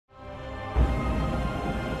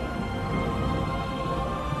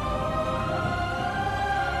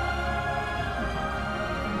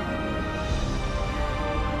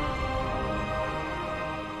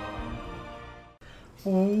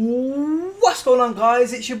What's going on,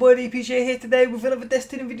 guys? It's your boy DPJ here today with another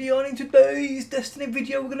Destiny video, and in today's Destiny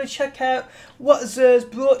video we're going to check out what Xur's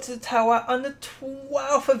brought to the tower on the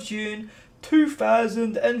 12th of June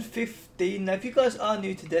 2015. Now if you guys are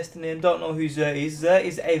new to Destiny and don't know who Xur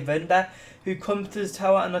is a vendor who comes to the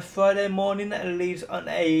tower on a Friday morning and leaves on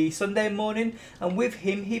a Sunday morning, and with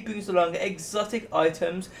him he brings along exotic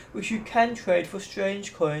items which you can trade for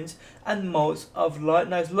strange coins and motes of light.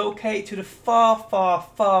 Now it's located to the far right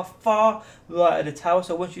of the tower,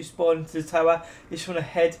 so once you spawn into the tower you just want to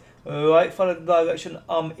head right, follow the direction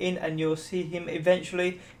I'm in, and you'll see him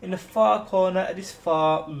eventually in the far corner of this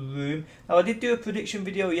far room. Now I did do a prediction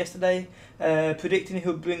video yesterday predicting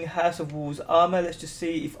he'll bring House of Wolves armor. Let's just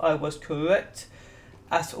see if I was correct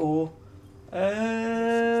at all.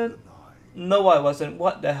 No, I wasn't.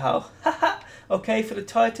 What the hell? Okay, for the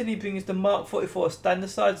Titan he brings the Mark 44 standard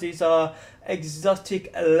size. These are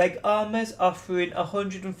exotic leg armors offering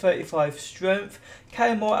 135 strength,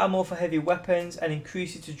 carry more ammo for heavy weapons, and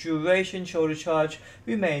increases the duration shoulder charge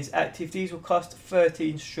remains active. These will cost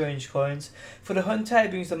 13 strange coins. For the Hunter he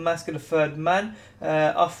brings the Mask of the Third Man,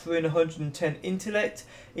 offering 110 intellect,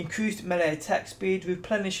 increased melee attack speed,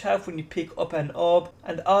 replenish health when you pick up an orb,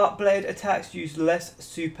 and Arc Blade attacks use less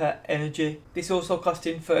super energy. This also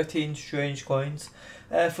costing 13 strange coins.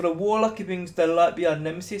 For the Warlock he brings the Light Beyond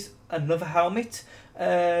Nemesis, another helmet,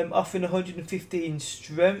 offering 115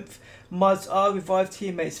 strength. Mods are revive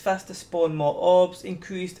teammates faster, spawn more orbs,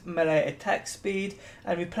 increased melee attack speed,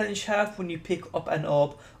 and replenish health when you pick up an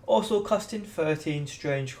orb, also costing 13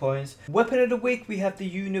 strange coins. Weapon of the week we have the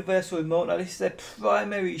Universal Remote. Now this is a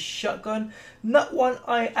primary shotgun, not one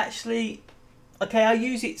I actually... Okay, I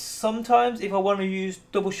use it sometimes if I want to use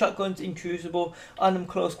double shotguns in Crucible on them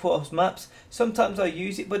close quarters maps. Sometimes I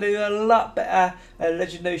use it, but there are a lot better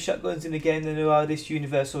legendary shotguns in the game than there are this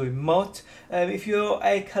Universal Remote. If you're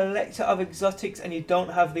a collector of exotics and you don't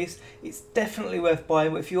have this, it's definitely worth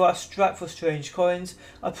buying. But if you are strapped for strange coins,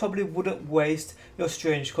 I probably wouldn't waste your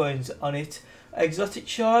strange coins on it. Exotic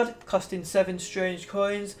Shard costing 7 strange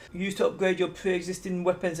coins, used to upgrade your pre-existing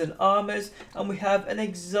weapons and armors. And we have an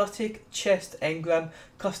exotic chest engram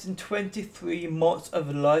costing 23 motes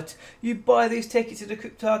of light. You buy these, take it to the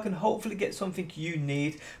Cryptarch and hopefully get something you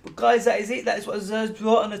need. But guys, that is it. That is what Xur's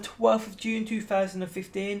brought on the 12th of June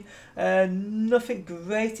 2015. Nothing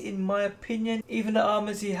great in my opinion. Even the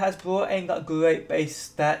armors he has brought ain't got great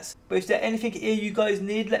base stats. But if there's anything here you guys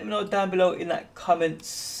need, let me know down below in that comment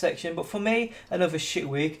section. But for me, another shit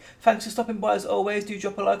week. Thanks for stopping by as always. Do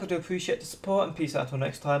drop a like, I do appreciate the support, and peace out till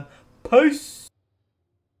next time. Peace!